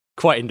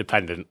quite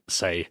independent.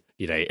 So,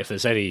 if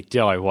there's any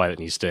DIY that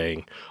needs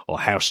doing or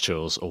house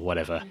chores or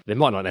whatever, they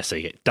might not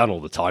necessarily get done all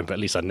the time, but at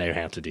least I know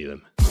how to do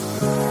them.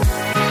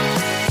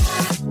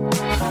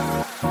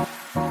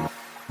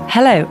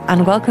 Hello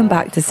and welcome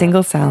back to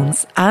Single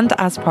Sounds, and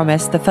as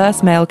promised, the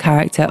first male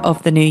character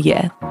of the new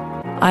year.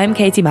 I'm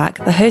Katie Mack,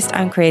 the host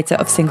and creator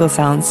of Single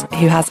Sounds,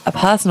 who has a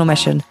personal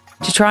mission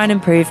to try and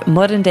improve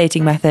modern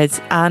dating methods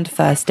and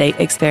first date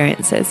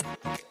experiences.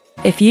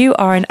 If you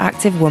are an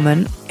active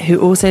woman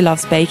who also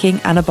loves baking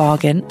and a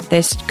bargain,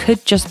 this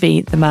could just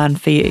be the man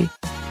for you.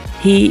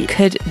 He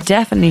could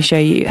definitely show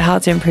you how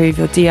to improve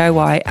your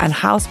DIY and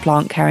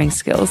houseplant caring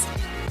skills,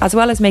 as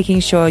well as making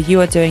sure you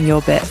are doing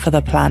your bit for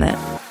the planet.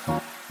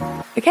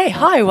 Okay,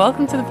 hi,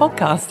 welcome to the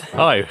podcast.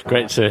 Hi,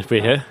 great to be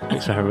here.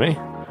 Thanks for having me.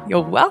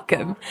 You're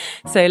welcome.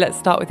 So let's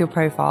start with your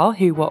profile,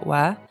 who, what,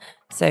 where.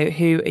 So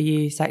who are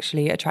you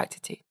sexually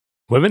attracted to?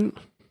 Women.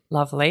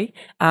 Lovely.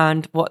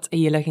 And what are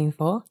you looking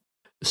for?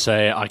 So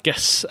I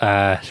guess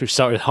should we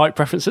start with height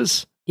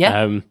preferences? Yeah.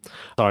 I'm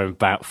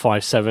about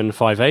 5'7",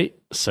 5'8".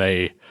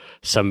 So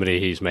somebody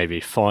who's maybe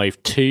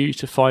 5'2"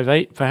 to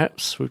 5'8"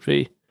 perhaps would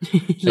be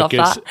Love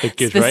that. a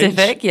good Specific,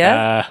 range.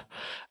 yeah.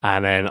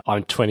 And then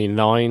I'm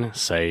 29,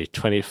 so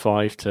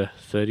 25 to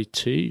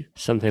 32,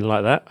 something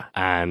like that.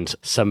 And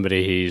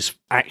somebody who's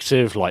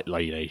active,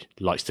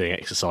 likes doing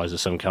exercise of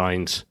some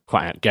kind,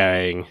 quite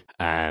outgoing,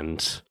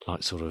 and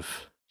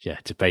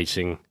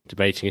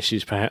debating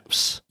issues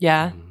perhaps.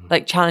 Yeah,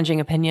 like challenging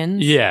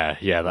opinions. Yeah,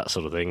 that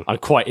sort of thing. I'm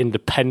quite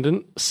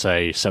independent,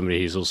 so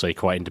somebody who's also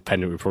quite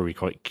independent would probably be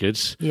quite good.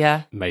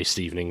 Yeah. Most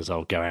evenings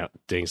I'll go out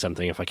doing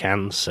something if I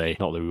can, so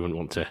not that we wouldn't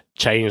want to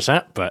change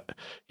that, but,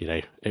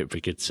 it would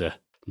be good to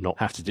not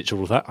have to ditch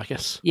all of that, I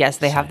guess. Yes,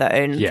 they have their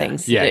own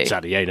things to do. Yeah,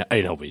 exactly.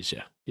 Own hobbies,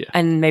 yeah.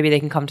 And maybe they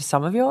can come to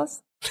some of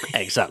yours?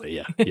 Exactly,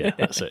 yeah,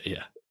 that's it,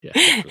 yeah. Yeah,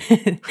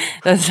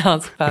 that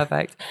sounds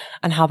perfect.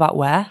 And how about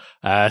where?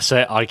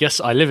 So I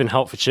guess I live in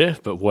Hertfordshire,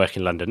 but work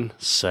in London.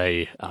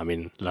 So I'm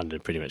in London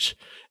pretty much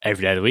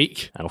every day of the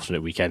week and often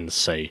at weekends.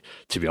 So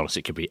to be honest,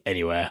 it could be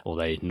anywhere,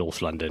 although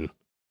North London,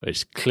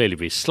 which clearly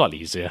be slightly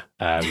easier,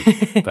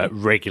 but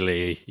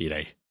regularly,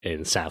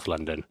 in South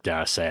London, dare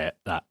I say it,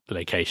 that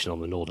location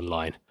on the Northern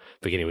Line,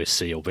 beginning with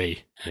C or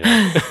B.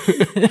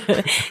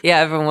 Yeah,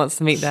 everyone wants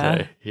to meet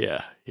there. So,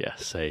 yeah.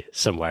 So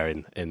somewhere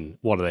in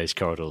one of those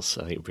corridors,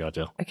 I think would be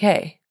ideal.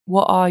 Okay.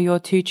 What are your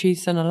two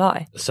truths and a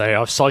lie?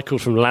 So I've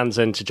cycled from Land's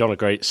End to John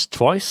O'Groats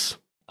twice.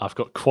 I've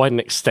got quite an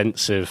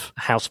extensive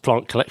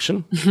houseplant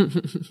collection.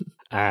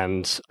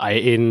 And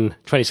in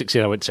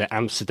 2016, I went to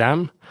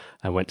Amsterdam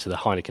and went to the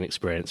Heineken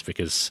experience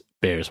because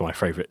beer is my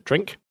favourite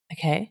drink.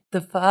 Okay.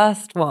 The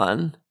first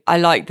one, I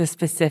like the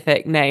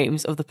specific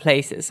names of the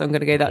places, so I'm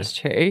going to go that's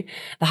true.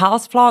 The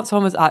houseplants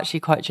one was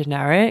actually quite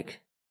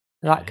generic.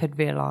 That could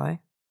be a lie.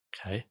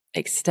 Okay.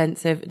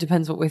 Extensive. It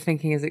depends what we're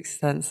thinking is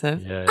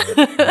extensive. Yeah.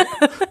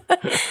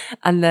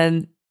 And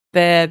then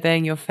beer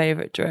being your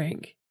favourite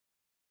drink.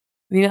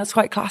 I mean, that's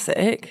quite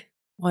classic.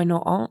 Why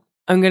not?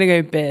 I'm going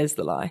to go beer's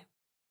the lie.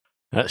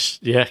 That's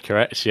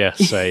correct. Yeah.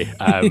 So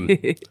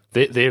the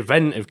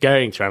event of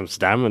going to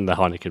Amsterdam and the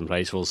Heineken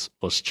place was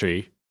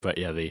true, but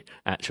the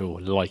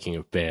actual liking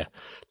of beer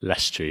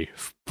less true.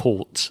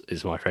 Port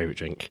is my favourite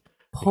drink.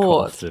 Port.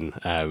 Quite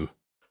often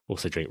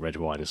also drink red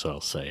wine as well.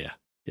 So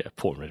yeah,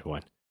 port and red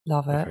wine.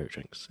 Love my it. favourite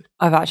drinks.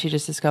 I've actually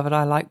just discovered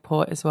I like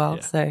port as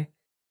well. So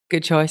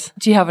good choice.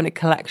 Do you have a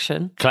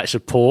collection? Collection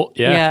of port.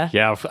 Yeah.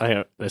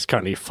 There's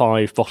currently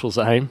 5 bottles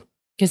at home.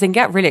 Because they can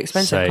get really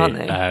expensive, can't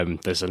they?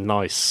 There's a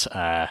nice,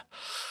 I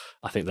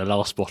think the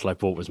last bottle I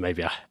bought was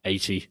maybe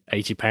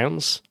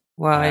 £80.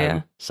 Wow,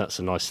 yeah. So that's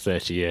a nice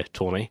 30-year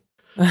tourney.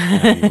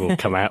 Will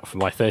come out for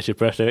my 30th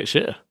birthday next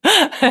year.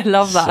 I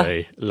love that.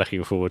 So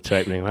looking forward to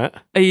opening that.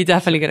 Are you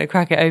definitely going to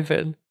crack it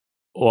open?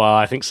 Well,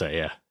 I think so,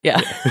 yeah.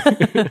 Yeah.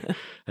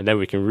 And then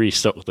we can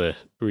restock the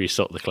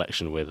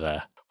collection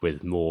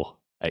with more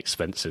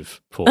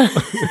expensive port.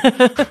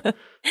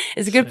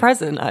 It's a good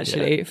present,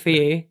 actually, for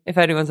you, if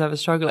anyone's ever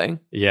struggling.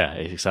 Yeah,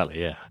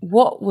 exactly, yeah.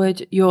 What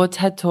would your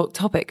TED Talk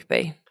topic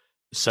be?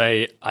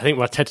 So I think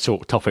my TED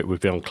Talk topic would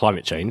be on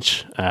climate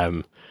change,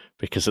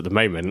 because at the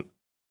moment,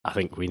 I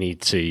think we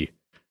need to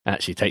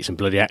actually take some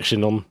bloody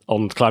action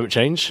on climate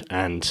change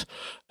and,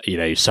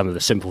 some of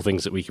the simple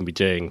things that we can be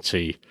doing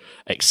to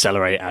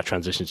accelerate our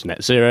transition to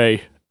net zero,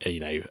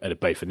 at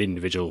both an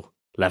individual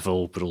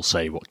level, but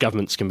also what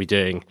governments can be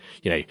doing,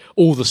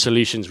 all the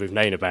solutions we've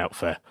known about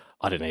for,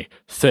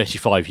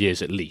 35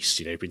 years at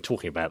least. We've been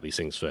talking about these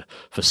things for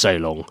so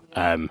long.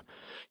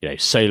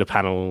 Solar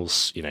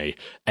panels,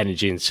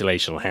 energy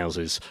insulation on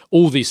houses,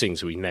 all these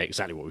things we know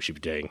exactly what we should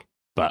be doing.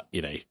 But,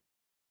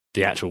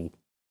 the actual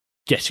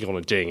getting on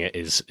and doing it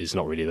is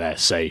not really there.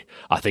 So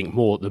I think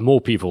the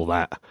more people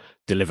that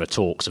deliver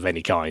talks of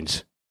any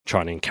kind,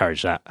 trying to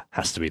encourage that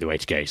has to be the way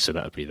to go. So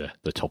that would be the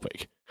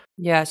topic.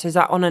 Yeah, so is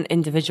that on an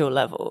individual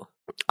level?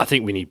 I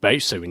think we need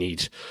both. So we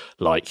need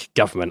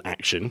government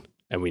action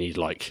and we need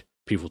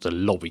people to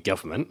lobby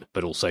government,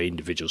 but also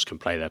individuals can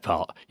play their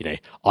part.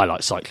 I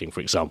like cycling,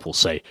 for example.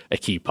 So a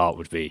key part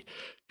would be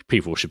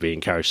people should be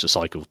encouraged to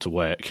cycle to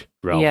work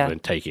rather than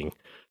taking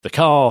the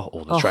car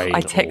or the train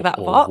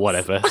or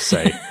whatever.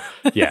 So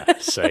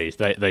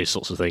those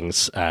sorts of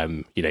things.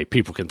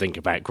 People can think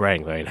about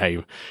growing their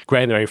own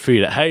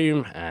food at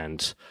home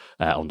and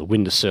on the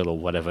windowsill or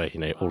whatever.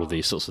 All of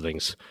these sorts of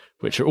things,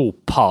 which are all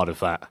part of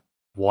that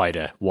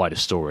wider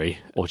story.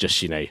 Or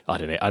just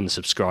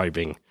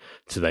unsubscribing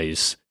to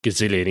those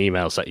gazillion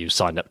emails that you've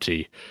signed up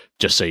to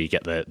just so you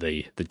get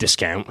the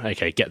discount.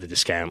 Okay, get the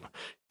discount,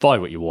 buy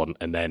what you want,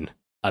 and then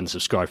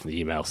unsubscribe from the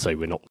email, so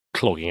we're not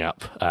clogging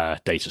up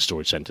data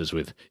storage centers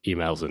with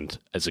emails and,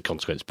 as a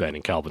consequence,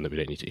 burning carbon that we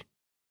don't need to.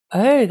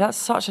 Oh, that's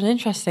such an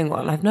interesting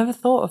one. I've never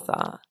thought of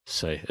that.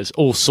 So there's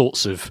all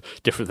sorts of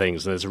different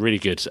things. There's a really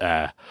good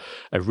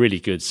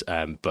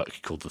book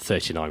called The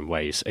 39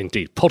 Ways,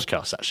 indeed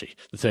podcast actually,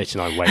 The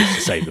 39 Ways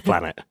to Save the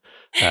Planet.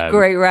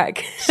 Great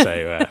rec.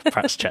 So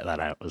perhaps check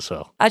that out as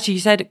well. Actually, you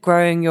said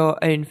growing your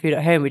own food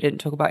at home. We didn't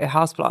talk about your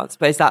houseplants,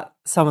 but is that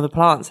some of the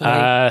plants?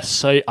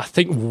 So I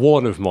think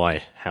one of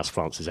my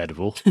houseplants is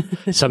edible.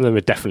 Some of them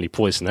are definitely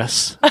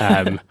poisonous.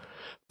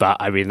 But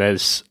I mean,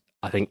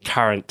 I think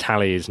current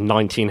tally is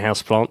 19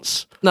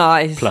 houseplants.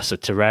 Nice. Plus a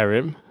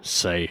terrarium.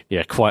 So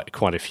yeah,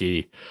 quite a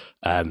few,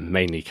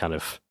 mainly kind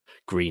of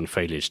green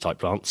foliage type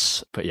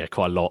plants, but yeah,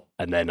 quite a lot.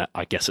 And then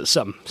I guess at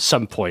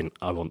some point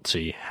I want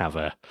to have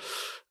a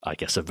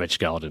veg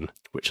garden,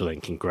 which I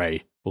then can grow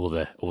all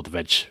the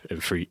veg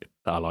and fruit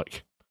that I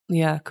like.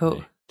 Yeah,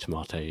 cool.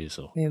 Tomatoes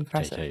or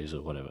potatoes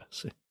or whatever.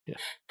 So yeah.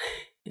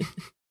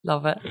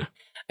 Love it.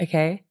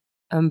 Okay.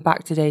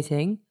 Back to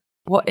dating.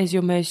 What is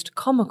your most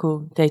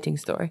comical dating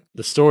story?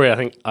 The story I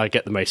think I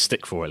get the most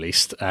stick for, at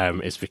least,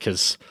 is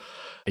because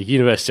at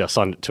university I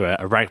signed up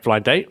to a rank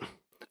blind date.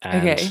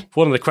 And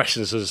one of the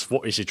questions was,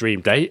 what is your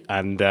dream date?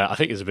 And I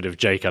think as a bit of a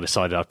joke, I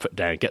decided I'd put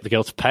down, get the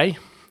girl to pay.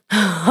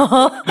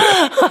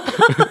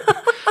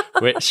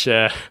 Which,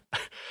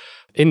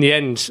 in the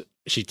end,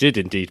 she did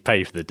indeed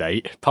pay for the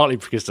date, partly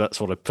because that's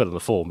what I put on the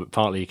form, but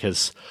partly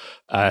because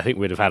I think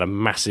we'd have had a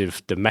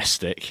massive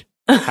domestic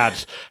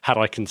had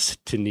I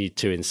continued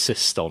to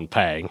insist on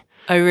paying.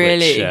 Oh,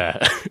 really?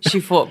 Which, she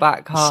fought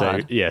back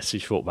hard. So, yes, she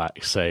fought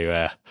back.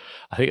 So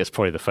I think that's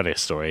probably the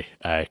funniest story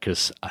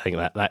because I think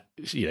that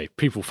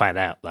people found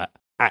out that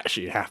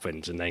actually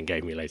happened and then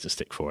gave me loads of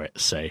stick for it.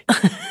 So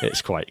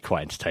it's quite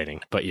entertaining.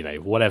 But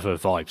whatever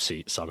vibe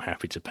suits, I'm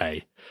happy to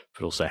pay,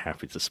 but also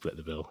happy to split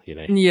the bill.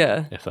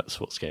 Yeah, if that's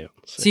what's going on.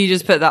 So you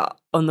just put that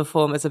on the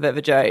form as a bit of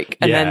a joke,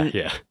 and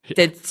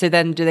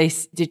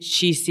did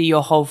she see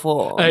your whole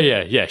form? Oh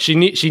yeah. She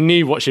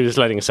knew what she was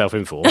letting herself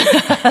in for.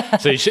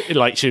 So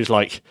she was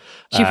like,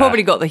 she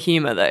probably got the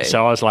humour though.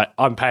 So I was like,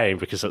 I'm paying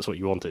because that's what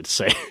you wanted.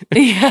 So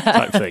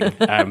type thing.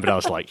 But I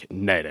was like,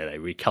 no,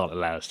 we can't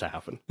allow this to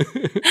happen.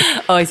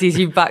 Oh, I see. So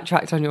you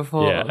backtracked on your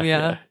form.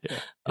 Yeah.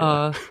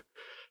 Oh.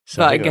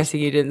 So but I'm guessing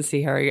you didn't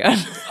see her again.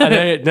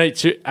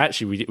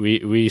 Actually,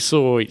 we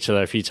saw each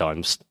other a few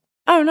times.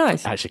 Oh,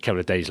 nice. Actually, a couple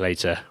of days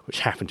later, which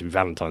happened to be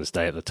Valentine's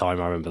Day at the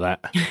time. I remember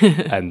that.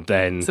 And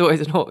then it's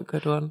always an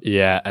awkward one.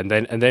 Yeah, and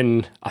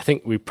then I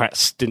think we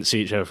perhaps didn't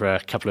see each other for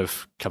a couple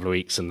of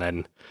weeks, and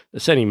then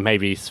there's only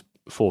maybe 4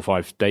 or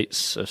 5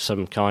 dates of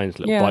some kind,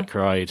 a little bike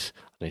ride.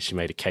 I know she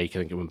made a cake, I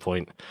think, at one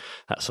point,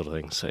 that sort of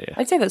thing. So yeah,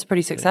 I'd say that's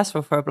pretty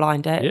successful for a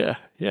blind date.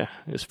 Yeah,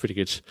 it was pretty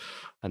good.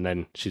 And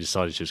then she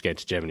decided she was going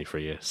to Germany for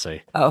a year. So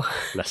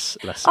less.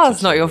 Oh,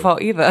 it's not your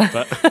fault either.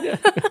 But, yeah.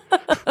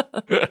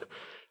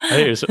 I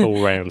think it was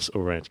all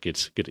round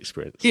good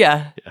experience.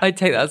 Yeah, I'd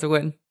take that as a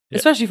win. Yeah.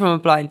 Especially from a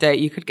blind date,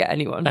 you could get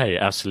anyone. Hey,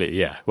 absolutely,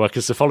 yeah. Well,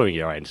 because the following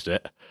year I entered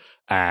it,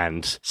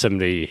 and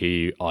somebody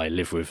who I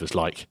live with was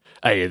like,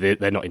 hey,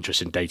 they're not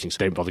interested in dating, so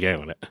don't bother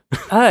going on it.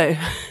 Oh.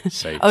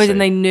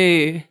 And they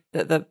knew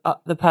that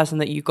the person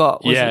that you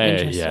got wasn't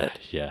interested.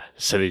 Yeah.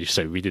 So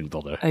we didn't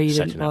bother. Oh, you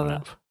didn't bother.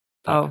 Up.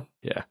 But,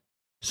 yeah.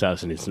 So that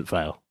was an instant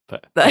fail.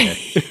 But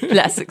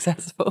less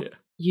successful. Yeah.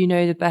 You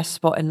know the best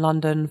spot in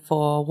London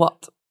for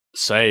what?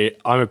 So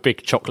I'm a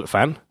big chocolate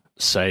fan.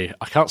 So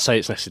I can't say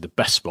it's necessarily the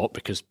best spot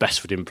because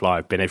best would imply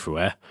I've been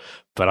everywhere.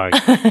 But I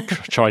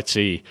try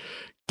to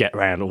get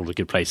around all the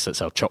good places that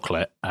sell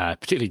chocolate,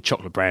 particularly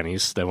chocolate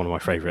brownies. They're one of my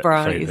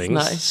favourite things.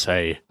 Nice.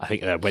 So I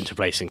think I went to a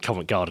place in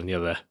Covent Garden the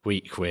other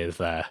week with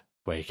where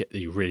you get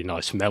the really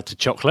nice melted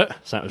chocolate.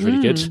 So that was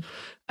really good.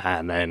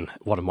 And then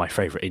one of my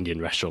favourite Indian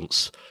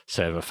restaurants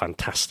serve a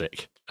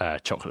fantastic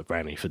chocolate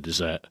brownie for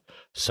dessert.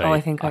 So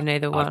I think I know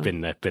the one. I've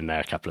been there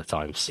a couple of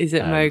times. Is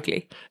it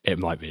Mowgli? It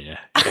might be, yeah.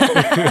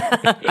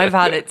 I've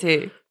had it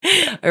too.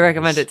 I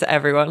recommend it to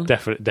everyone.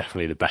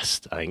 Definitely the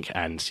best, I think.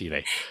 And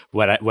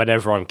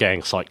whenever I'm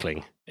going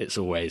cycling, it's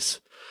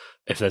always,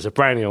 if there's a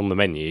brownie on the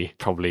menu,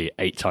 probably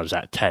 8 times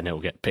out of 10 it'll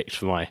get picked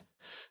for my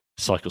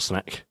cycle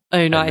snack.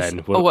 Oh, nice.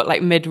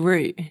 Like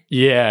mid-route?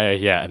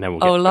 Yeah. And then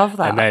love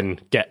that. And then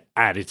get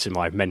added to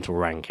my mental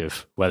rank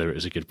of whether it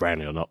was a good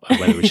brownie or not, and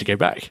whether we should go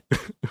back.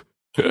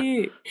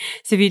 Cute.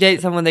 So if you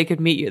date someone, they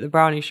could meet you at the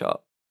brownie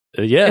shop?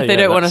 If they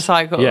don't want to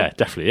cycle? Yeah,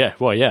 definitely. Yeah.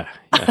 Well, yeah.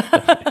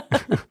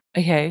 Definitely.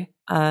 Okay.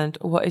 And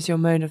what is your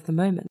moan of the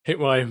moment? I think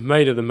my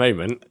moan of the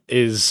moment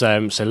is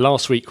so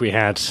last week we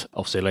had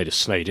obviously a load of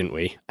snow, didn't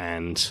we?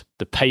 And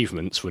the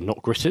pavements were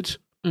not gritted.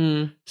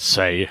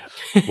 So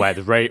where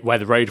the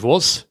road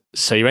was,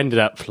 so you ended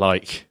up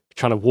like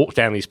trying to walk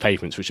down these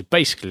pavements, which are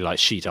basically like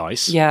sheet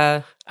ice.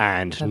 Yeah.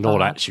 And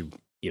not actually,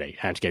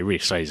 had to go really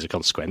slowly as a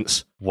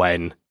consequence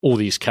when all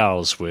these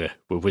cars were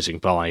whizzing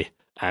by,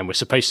 and we're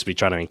supposed to be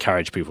trying to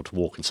encourage people to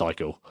walk and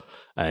cycle.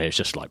 It's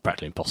just like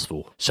practically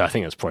impossible. So I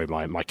think that's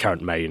probably my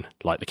current moan.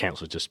 Like the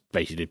council just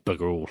basically did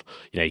bugger all.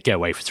 You go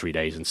away for 3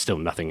 days and still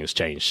nothing has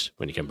changed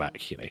when you come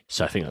back.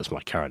 So I think that's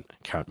my current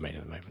moan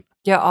at the moment.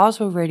 Yeah, ours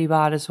were really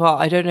bad as well.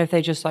 I don't know if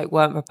they just like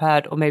weren't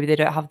prepared, or maybe they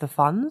don't have the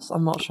funds.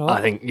 I'm not sure.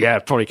 I think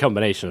probably a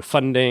combination of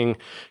funding,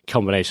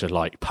 combination of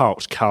like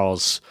parked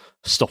cars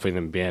stopping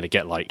them being able to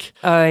get like.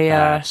 Oh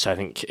yeah. So I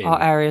think in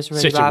our area's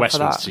really City bad of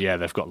Westminster, for that. yeah,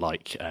 they've got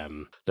like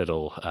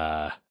little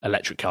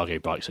electric cargo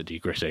bikes that do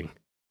gritting.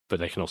 But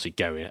they can also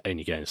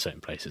only go in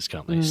certain places,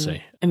 can't they? So,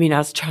 I mean,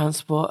 as a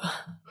transport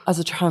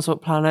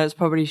planner, it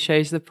probably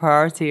shows the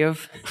priority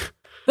of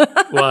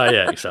well,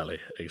 yeah, exactly,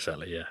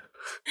 yeah.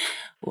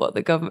 what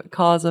the government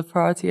cars are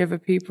priority over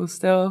people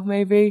still,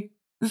 maybe.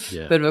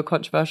 Yeah. Bit of a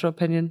controversial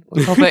opinion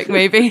or topic,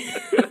 maybe.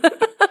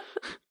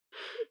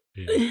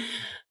 Yeah.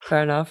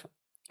 Fair enough.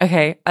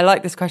 Okay, I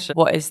like this question.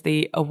 What is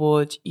the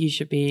award you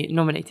should be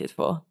nominated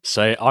for?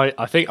 So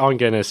I think I'm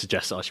going to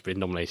suggest that I should be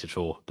nominated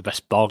for the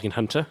best bargain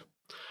hunter.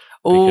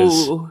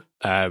 Because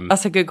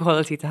that's a good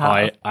quality to have.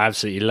 I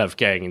absolutely love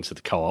going into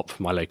the Co-op,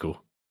 my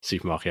local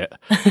supermarket,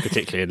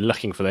 particularly and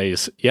looking for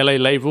those yellow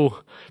label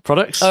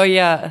products. Oh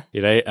yeah,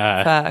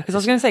 fair. Because I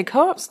was going to say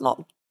Co-op's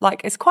not like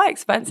it's quite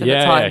expensive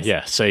at times.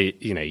 Yeah. So your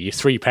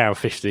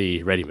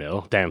 £3.50 ready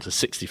meal down to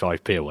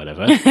 65p or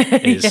whatever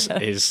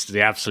is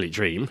the absolute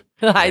dream.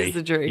 That is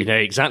the dream. You know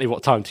exactly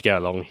what time to go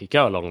along. You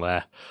go along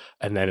there,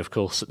 and then of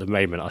course at the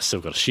moment I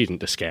still got a student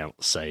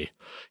discount, so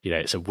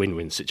it's a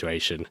win-win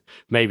situation.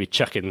 Maybe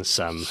chuck in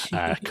some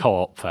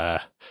co-op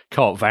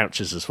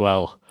vouchers as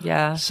well.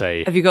 Yeah.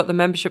 So have you got the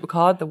membership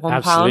card, the £1?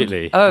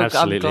 Absolutely. Oh,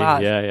 absolutely.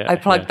 I'm glad. Yeah. I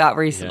plugged that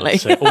recently. Yeah.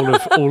 So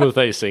all of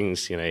those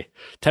things,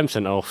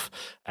 10% off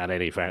and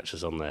any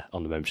vouchers on the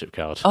membership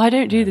card. Oh, I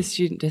don't do the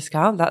student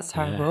discount. That's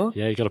terrible.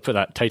 Yeah, you got to put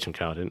that totem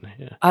card in.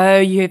 Yeah.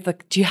 Oh,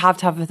 do you have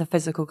to have the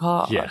physical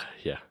card?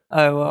 Yeah.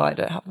 Oh well, I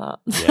don't have that.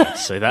 Yeah,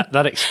 so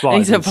that expires. I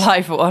need to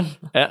apply for one.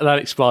 That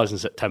expires in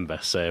September,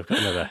 so I've got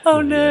another. Oh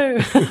no!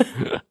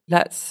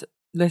 Let's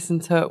listen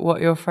to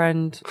what your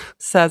friend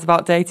says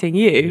about dating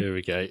you. Here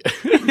we go.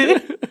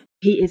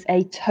 He is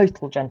a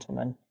total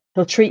gentleman.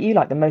 He'll treat you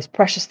like the most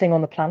precious thing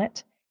on the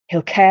planet.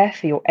 He'll care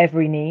for your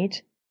every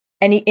need.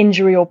 Any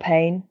injury or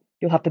pain,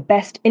 you'll have the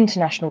best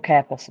international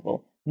care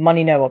possible.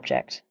 Money no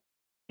object.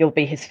 You'll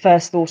be his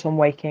first thought on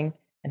waking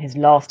and his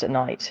last at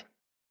night.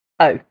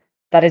 Oh,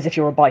 that is if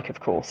you're a bike, of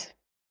course.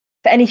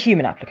 For any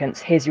human applicants,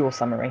 here's your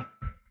summary.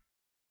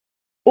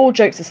 All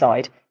jokes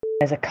aside,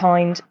 is a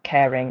kind,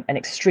 caring, and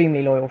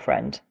extremely loyal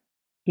friend.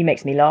 He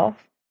makes me laugh.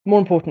 More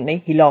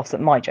importantly, he laughs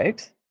at my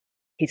jokes.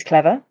 He's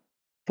clever,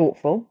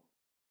 thoughtful,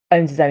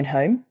 owns his own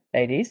home,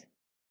 ladies.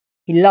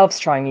 He loves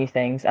trying new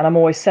things, and I'm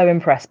always so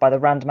impressed by the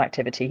random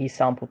activity he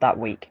sampled that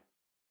week.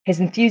 His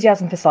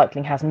enthusiasm for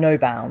cycling has no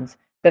bounds,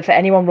 but for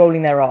anyone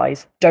rolling their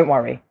eyes, don't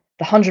worry.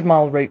 The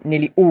 100-mile route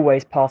nearly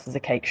always passes a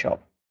cake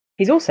shop.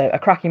 He's also a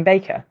cracking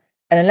baker,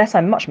 and unless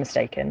I'm much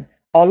mistaken,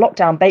 our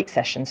lockdown bake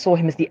session saw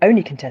him as the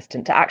only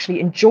contestant to actually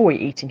enjoy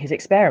eating his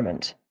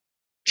experiment.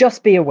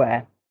 Just be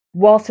aware,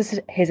 whilst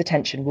his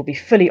attention will be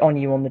fully on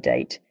you on the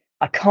date,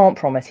 I can't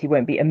promise he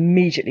won't be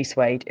immediately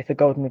swayed if a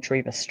golden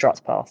retriever struts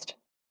past.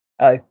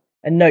 Oh,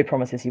 and no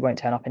promises he won't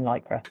turn up in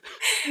lycra.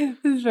 Very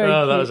cute.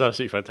 That was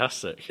absolutely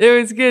fantastic. It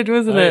was good,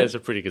 wasn't it? It's a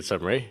pretty good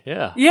summary.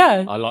 Yeah.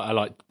 Yeah. I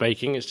like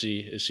baking, as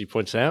she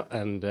points out,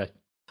 and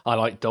I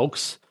like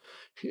dogs.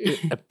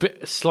 A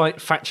slight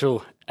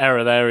factual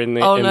error there in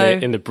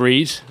the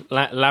breed,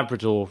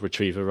 Labrador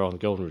Retriever rather than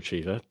Golden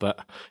Retriever, but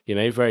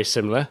very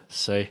similar.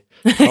 So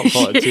not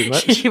fault it too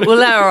much. We'll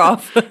let her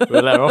off.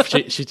 We'll let her off.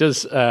 She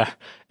does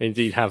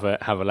indeed have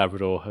a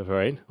Labrador of her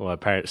own, or her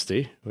parents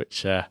do,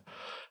 which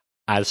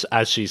as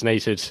she's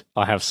noted,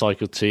 I have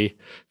cycled to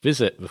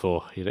visit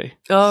before.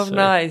 Oh, so,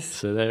 nice.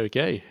 So there we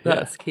go.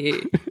 That's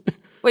cute.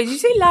 Wait, did you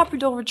say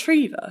Labrador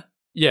Retriever?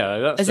 Yeah,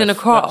 that's as in a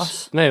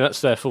cross.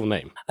 That's their full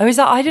name. Oh, is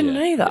that? I didn't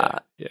know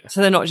that. Yeah.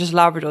 So they're not just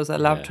Labradors; they're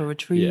Labrador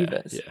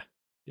Retrievers.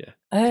 Yeah.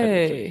 Oh,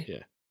 yeah.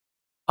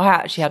 I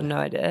actually had no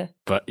idea.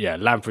 But yeah,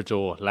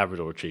 Labrador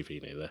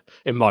Retriever.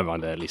 In my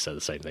mind, they at least are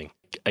the same thing.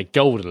 A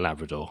golden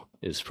Labrador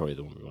is probably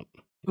the one we want.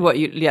 What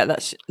you? Yeah,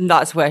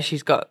 that's where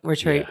she's got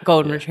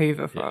golden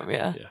retriever from.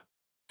 Yeah.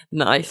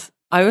 Nice.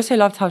 I also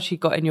loved how she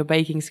got in your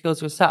baking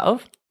skills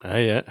yourself. Oh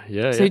yeah.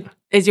 So,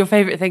 is your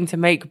favourite thing to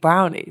make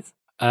brownies?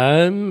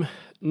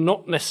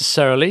 Not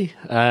necessarily.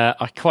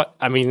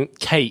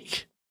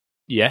 Cake.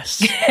 Yes.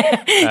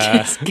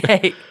 Just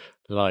cake.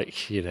 Like,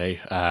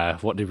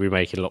 what did we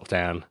make in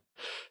lockdown?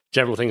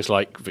 General things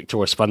like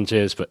Victoria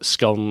sponges, but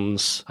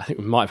scones. I think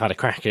we might have had a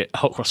crack at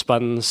hot cross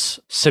buns,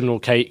 Simnel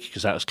cake,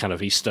 because that was kind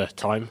of Easter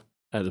time.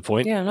 at the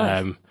point. Yeah,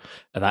 nice.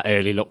 At that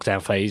early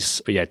lockdown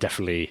phase. But yeah,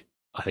 definitely,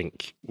 I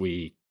think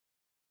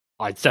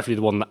I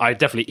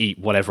definitely eat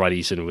whatever I'd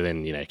eaten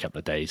within, a couple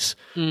of days.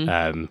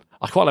 I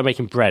quite like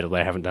making bread, although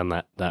I haven't done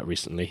that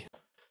recently.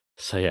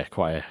 So yeah,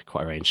 quite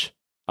a range.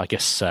 I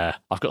guess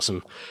I've got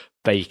some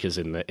bakers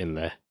in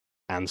the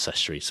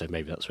ancestry, so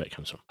maybe that's where it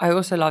comes from. I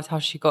also loved how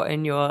she got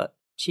in your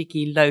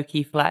cheeky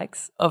low-key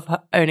flex of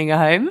owning a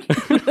home.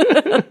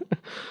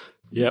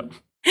 Yep.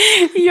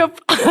 Yep.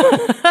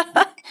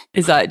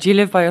 Do you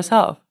live by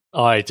yourself?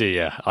 I do,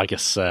 yeah. I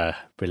guess been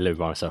living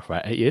by myself for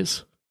about 8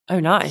 years. Oh,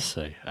 nice.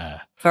 So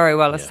very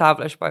well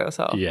established by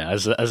yourself. Yeah,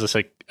 as I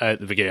said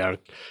at the beginning, I'm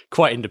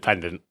quite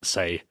independent.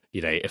 So,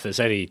 if there's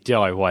any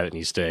DIY that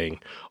needs doing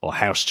or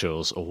house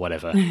chores or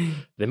whatever,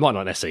 they might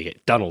not necessarily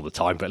get done all the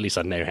time, but at least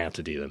I know how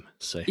to do them.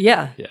 So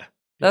yeah.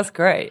 That's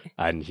great.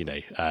 And,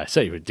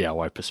 certainly from a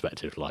DIY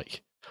perspective,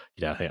 like,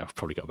 I think I've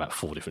probably got about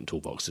 4 different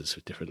toolboxes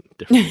with different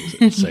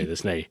things. So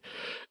there's going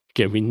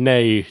to be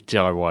no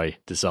DIY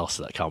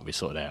disaster that can't be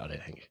sorted out, I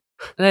don't think.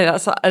 No,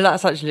 that's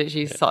actually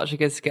literally such a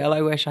good skill.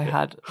 I wish I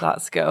had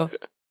that skill.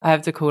 I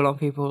have to call on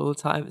people all the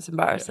time. It's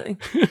embarrassing.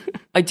 Yeah.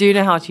 I do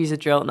know how to use a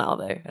drill now,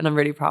 though, and I'm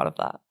really proud of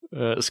that.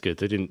 That's good.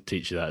 They didn't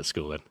teach you that at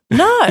school, then?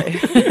 No,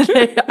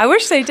 I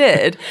wish they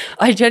did.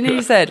 I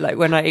genuinely said, like,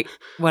 when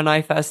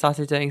I first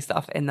started doing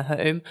stuff in the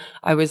home,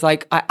 I was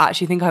like, I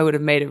actually think I would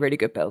have made a really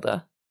good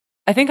builder.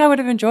 I think I would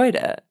have enjoyed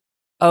it.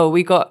 Oh,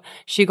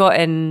 she got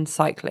in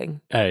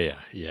cycling. Oh,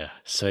 yeah.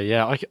 So,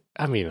 yeah,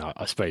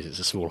 I suppose it's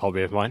a small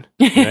hobby of mine.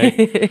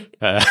 The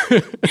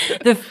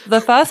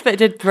first bit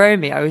did throw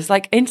me. I was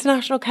like,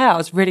 international care. I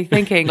was really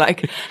thinking,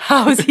 like,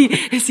 how is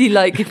he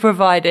like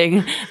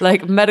providing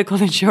like medical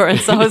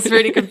insurance? I was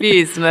really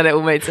confused, and then it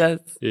all made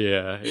sense.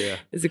 Yeah.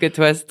 It's a good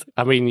twist.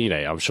 I mean,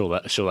 I'm sure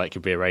that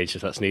could be arranged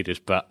if that's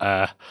needed, but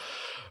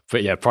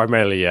yeah,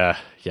 primarily,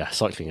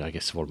 cycling, I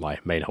guess, is one of my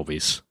main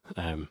hobbies.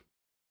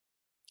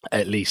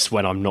 At least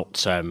when I'm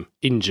not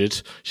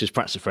injured, which is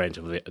perhaps a friend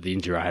of the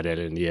injury I had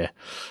earlier in the year,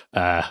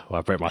 where I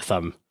broke my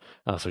thumb.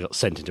 I also got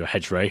sent into a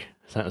hedgerow.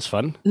 So that was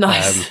fun.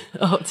 Nice.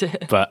 Oh dear.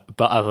 But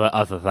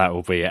other than that,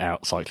 will be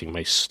out cycling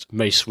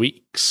most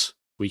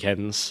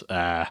weekends.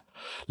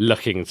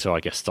 Looking to,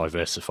 I guess,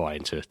 diversify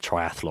into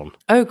triathlon.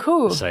 Oh,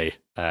 cool. So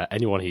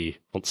anyone who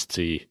wants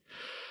to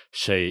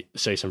show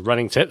some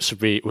running tips would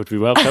be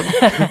welcome.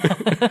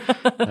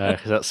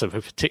 Because that's a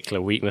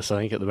particular weakness, I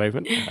think, at the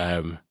moment.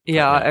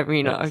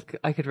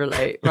 I could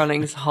relate.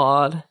 Running's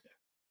hard.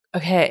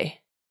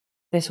 Okay,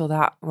 this or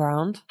that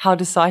round. How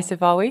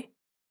decisive are we?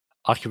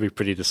 I can be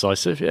pretty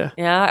decisive, yeah.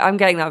 Yeah, I'm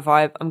getting that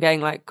vibe. I'm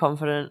getting like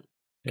confident,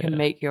 can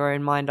make your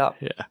own mind up.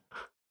 Yeah.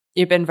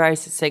 You've been very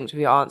succinct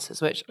with your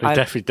answers, which I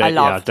definitely don't.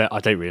 I love. I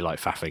don't really like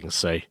faffing,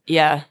 so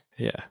yeah,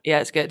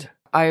 it's good.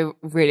 I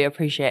really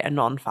appreciate a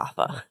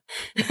non-faffer.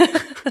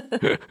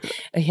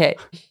 Okay.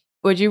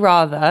 Would you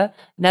rather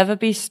never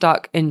be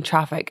stuck in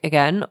traffic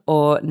again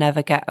or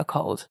never get a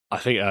cold? I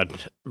think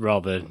I'd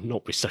rather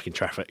not be stuck in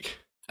traffic.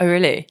 Oh,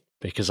 really?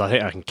 Because I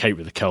think I can cope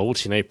with the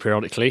cold,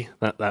 periodically.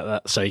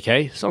 That's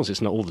okay, as long as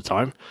it's not all the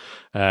time.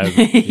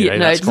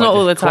 It's not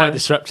all the time. Quite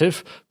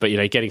disruptive, but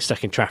getting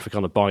stuck in traffic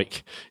on a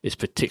bike is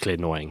particularly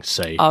annoying.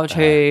 So,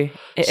 true.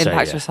 It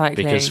impacts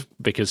recycling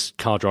because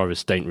car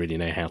drivers don't really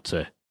know how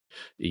to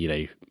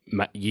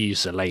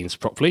use the lanes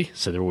properly,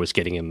 so they're always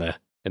getting in the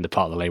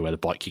part of the lane where the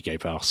bike could go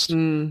past,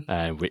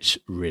 which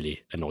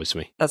really annoys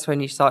me. That's when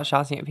you start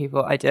shouting at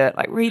people. I do it,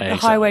 like, read the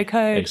highway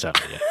code.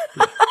 Exactly,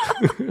 yeah.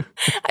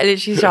 I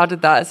literally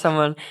shouted that at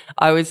someone.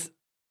 I was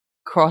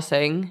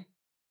crossing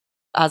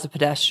as a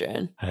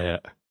pedestrian,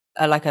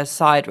 like a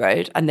side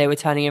road, and they were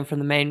turning in from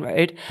the main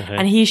road,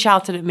 and he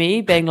shouted at me,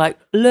 being like,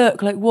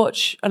 look, like,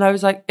 watch. And I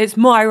was like, it's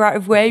my right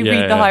of way,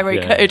 read the highway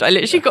code. I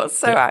literally got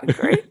so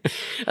angry.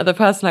 And the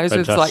person I was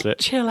with was like,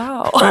 chill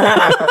out.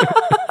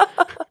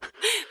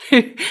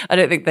 I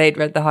don't think they'd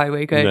read the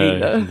highway code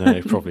either.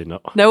 No, probably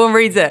not. No one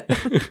reads it.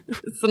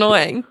 It's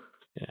annoying.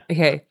 Yeah.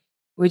 Okay.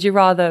 Would you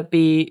rather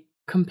be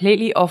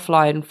completely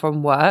offline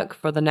from work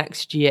for the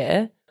next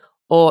year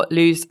or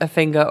lose a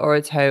finger or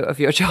a toe of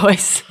your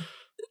choice?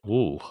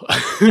 Ooh.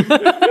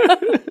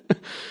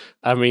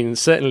 I mean,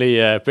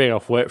 certainly being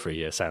off work for a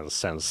year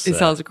sounds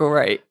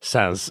great.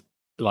 Sounds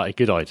like a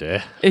good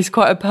idea. It's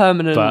quite a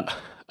permanent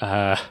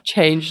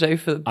change though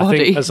for the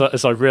body. I think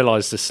as I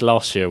realised this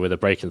last year with a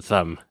broken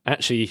thumb,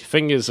 actually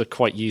fingers are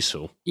quite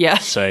useful. Yeah,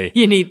 so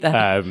you need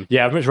them.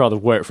 I'd much rather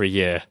work for a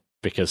year,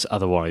 because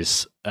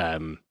otherwise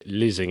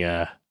losing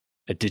a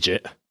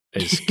digit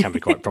can be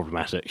quite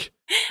problematic,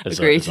 as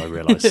I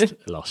realised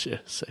last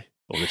year. So,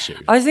 or this year.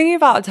 I was thinking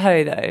about a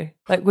toe though.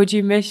 Like, would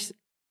you miss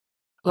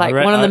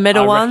one of the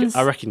middle ones?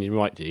 I reckon you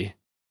might do.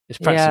 It's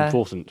perhaps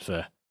important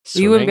for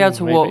swimming. You wouldn't be able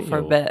to walk for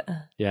a bit.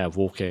 Yeah,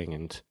 walking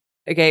and.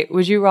 Okay,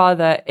 would you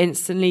rather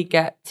instantly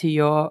get to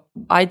your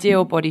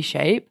ideal body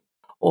shape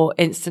or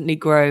instantly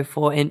grow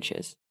 4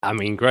 inches? I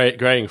mean,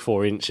 growing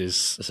 4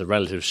 inches is a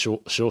relative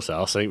short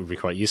ass. I think would be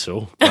quite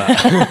useful. But,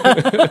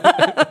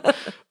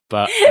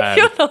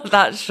 you're not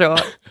that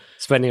short.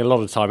 Spending a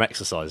lot of time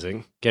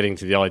exercising, getting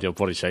to the ideal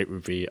body shape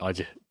would be,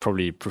 I'd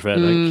probably prefer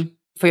that.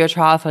 for your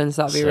triathlons,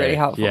 that'd be really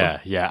helpful.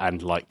 Yeah,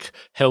 and like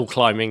hill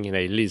climbing,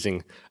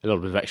 losing a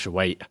little bit of extra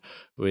weight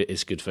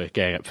is good for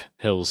getting up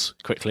hills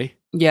quickly.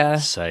 Yeah.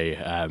 So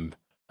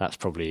that's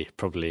probably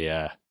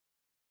there,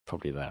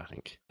 I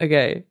think.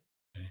 Okay.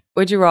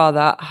 Would you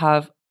rather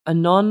have a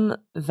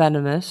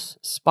non-venomous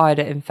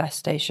spider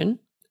infestation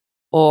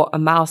or a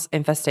mouse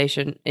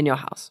infestation in your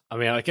house? I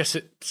mean, I guess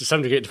to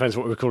some degree it depends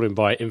what we're calling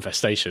by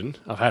infestation.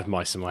 I've had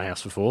mice in my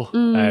house before. We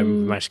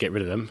managed to get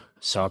rid of them,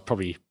 so I'd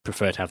probably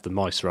prefer to have the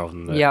mice rather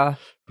than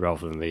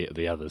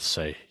the others.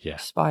 So yeah,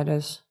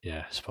 spiders.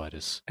 Yeah,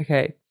 spiders.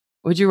 Okay.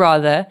 Would you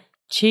rather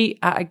cheat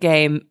at a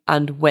game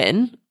and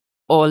win,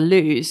 or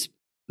lose,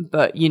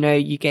 but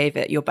you gave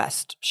it your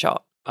best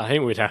shot? I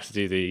think we'd have to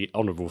do the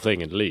honourable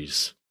thing and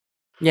lose.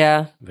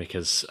 Yeah,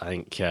 because I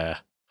think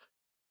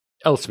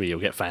ultimately you'll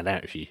get found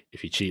out if you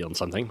cheat on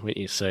something, wouldn't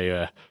you?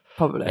 So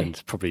probably,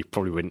 and probably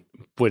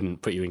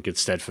wouldn't put you in good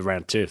stead for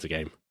round 2 of the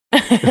game.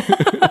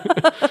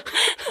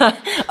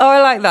 Oh,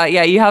 I like that.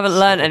 Yeah, you haven't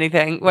learned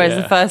anything, whereas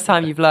the first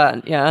time you've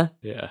learned. Yeah.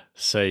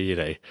 So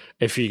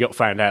if you got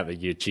found out that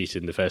you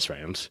cheated in the first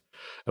round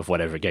of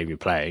whatever game you're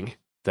playing,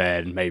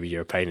 then maybe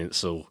your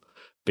opponents will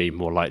be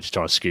more likely to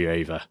try and screw you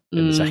over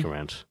in the second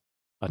round.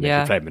 I know if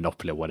you're playing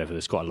Monopoly or whatever,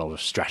 there's quite a lot of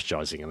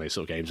strategizing in those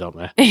sort of games, aren't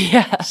there?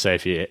 Yeah. So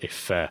if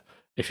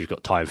you've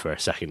got time for a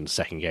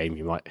second game,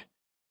 you might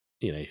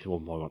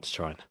one might want to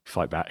try and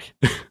fight back.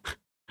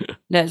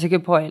 No, it's a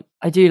good point.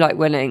 I do like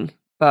winning,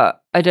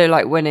 but I don't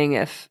like winning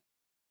if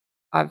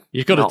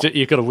you've got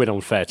to win on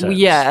fair terms.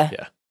 Yeah.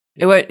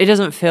 It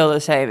doesn't feel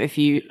the same if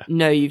you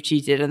know you've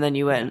cheated and then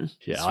you win.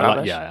 Yeah,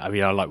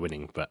 I like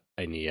winning, but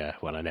only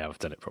when I know I've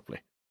done it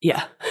properly.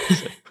 Yeah.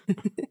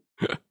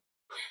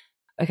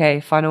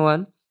 Okay, final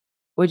one.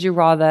 Would you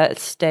rather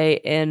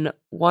stay in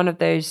one of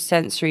those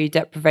sensory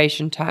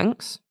deprivation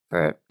tanks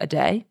for a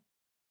day,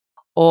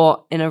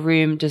 or in a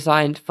room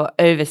designed for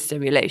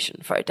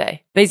overstimulation for a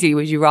day? Basically,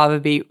 would you rather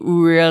be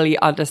really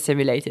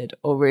understimulated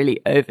or really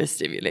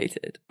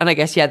overstimulated? And I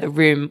guess, the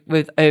room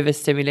with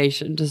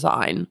overstimulation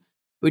design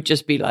would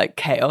just be like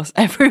chaos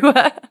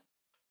everywhere.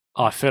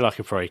 I feel like I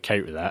could probably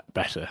cope with that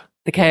better.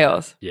 The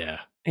chaos? Yeah.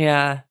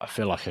 I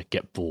feel like I'd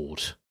get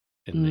bored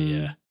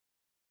in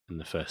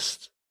the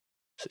first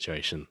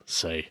situation.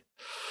 So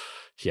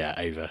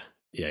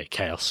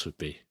chaos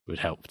would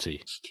help to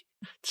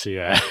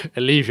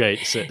alleviate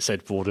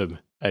said boredom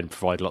and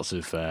provide lots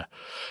of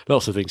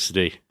things to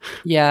do.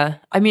 Yeah,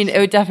 I mean, it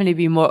would definitely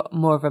be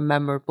more of a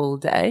memorable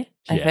day,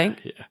 I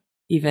think. Yeah.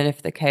 Even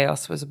if the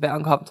chaos was a bit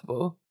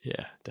uncomfortable.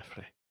 Yeah,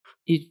 definitely.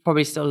 You'd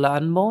probably still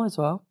learn more as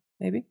well,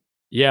 maybe.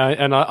 Yeah,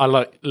 and I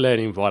like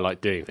learning by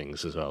like doing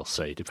things as well.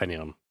 So depending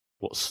on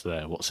what's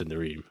in the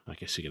room, I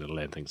guess you're going to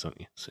learn things, aren't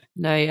you? So.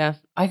 No, yeah.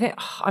 I think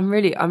I'm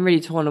really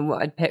torn on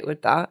what I'd pick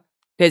with that,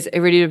 because it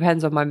really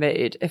depends on my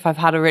mood. If I've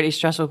had a really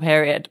stressful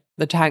period,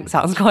 the tank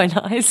sounds quite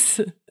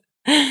nice.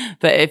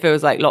 But if it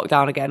was like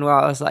lockdown again, where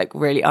I was like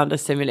really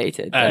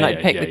understimulated, then I'd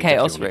pick the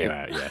chaos room.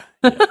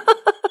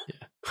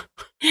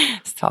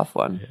 It's a tough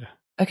one. Yeah.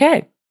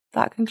 Okay,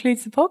 that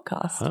concludes the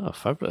podcast. Oh,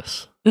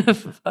 fabulous.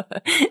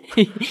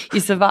 You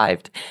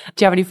survived.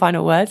 Do you have any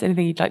final words?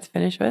 Anything you'd like to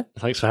finish with?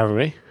 Thanks for having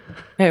me.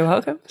 You're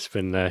welcome. It's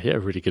been a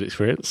really good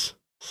experience.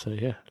 So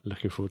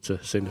looking forward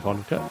to seeing the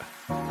final cut.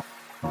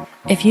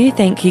 If you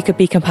think you could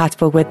be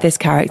compatible with this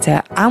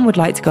character and would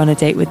like to go on a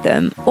date with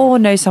them, or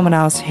know someone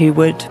else who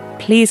would,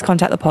 please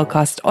contact the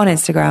podcast on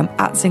Instagram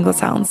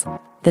 @SingleSounds.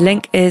 The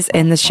link is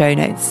in the show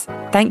notes.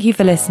 Thank you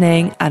for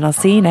listening, and I'll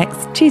see you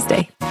next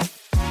Tuesday.